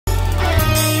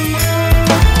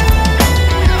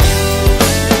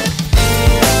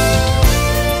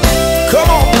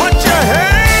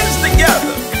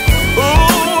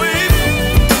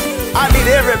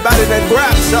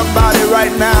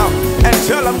right now and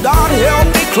tell them God held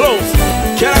me close.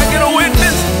 Can I get a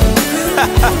witness?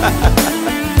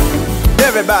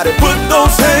 Everybody put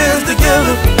those hands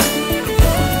together.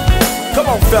 Come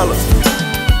on, fellas.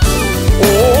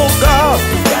 Oh, God.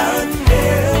 God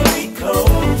held me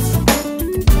close.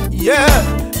 Yeah,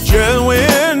 just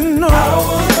when I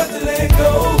was about to let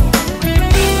go,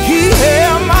 He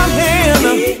held my hand.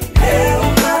 He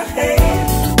held my hand.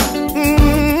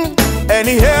 And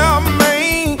He held me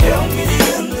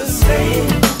In the same.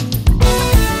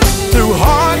 through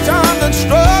hard times and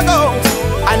struggles.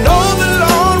 I know the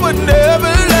Lord would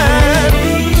never let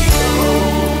me go.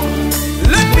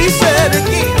 Let me say it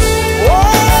again.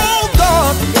 Oh,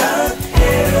 God. God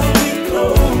held me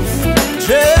close.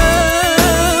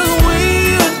 Just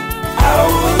when I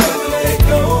was about to let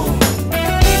go,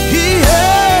 He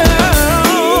held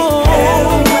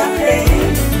my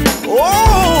hand.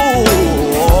 Oh,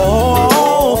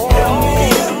 Held me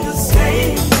in the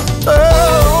same.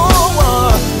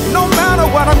 no matter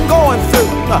what I'm going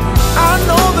through, I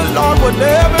know the Lord would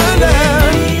never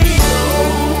let me go.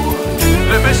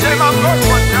 Let me say my verse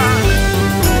one time.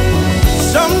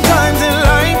 Sometimes in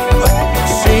life,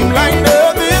 seem like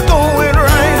nothing's going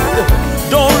right.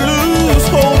 Don't lose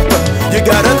hope. You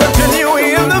gotta continue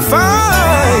in the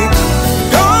fight.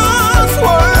 God's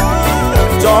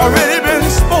word's already been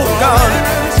spoken.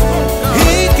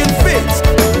 He can fix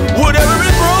whatever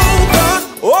is broken.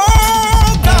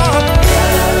 Oh, God.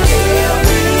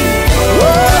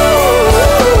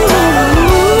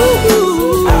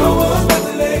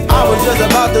 I was just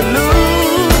about to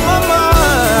lose my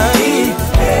mind.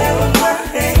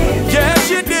 Yes,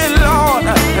 you did, Lord.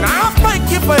 And I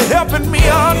thank you for helping me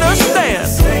understand.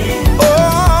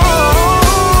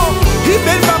 Oh, He's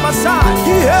been by my side.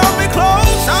 He held me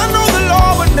close. I know the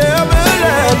Lord would never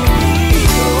let me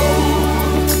go.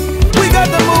 We got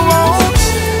to move on.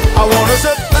 I want us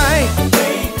to thank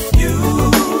You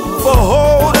for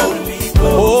holding me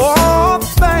close. Oh,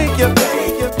 thank you.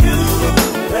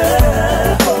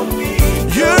 Hold me.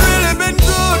 You really been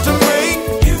good to me.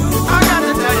 I got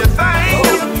to tell you thank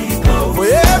you for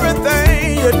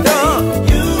everything you done.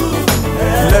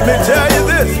 Let me tell you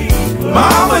this.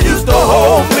 Mama used to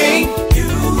hold me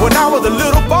when I was a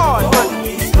little boy.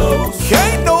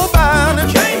 Can't nobody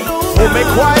hold me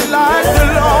quite like the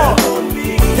Lord.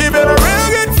 He been a real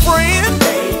good friend.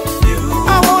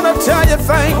 I want to tell you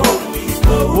thank you.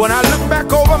 When I look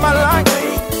back over my life,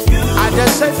 I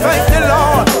just say thank you,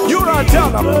 Lord. You don't tell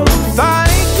them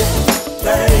thank you.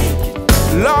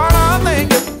 Lord, I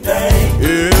thank you.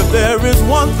 If there is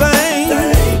one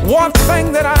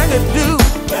thing that I can do,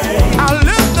 I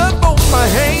lift up both my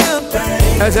hands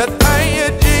and say thank you,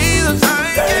 Jesus.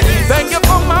 Thank you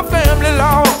for my family,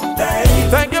 Lord.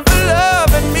 Thank you for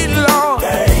loving me, Lord.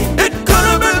 It could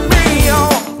have been me,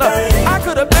 y'all. I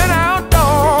could have been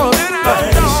outdoors.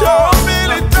 So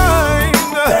many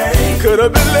things could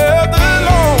have been left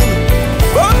alone.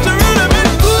 But you really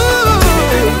been good.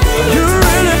 You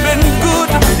really been good.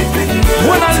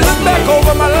 When I look back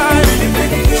over my life,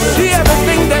 see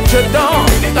everything that you done.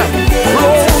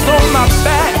 Clothes on my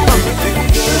back,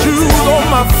 shoes on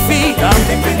my feet.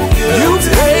 You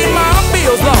paid my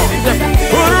bills, Lord.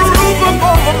 Put a roof up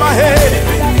over my head.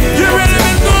 You really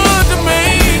been good to me.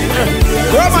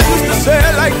 Grandma used to say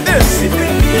it like this.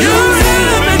 You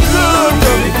really been good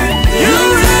to me. You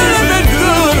really been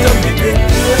good to me.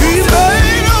 He's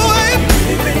made a way.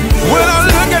 When I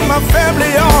look at my family,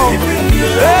 y'all,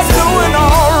 they're doing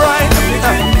all right.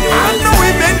 I know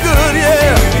we've been good,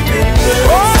 yeah.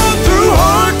 All through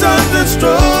hard times and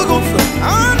struggles,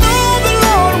 I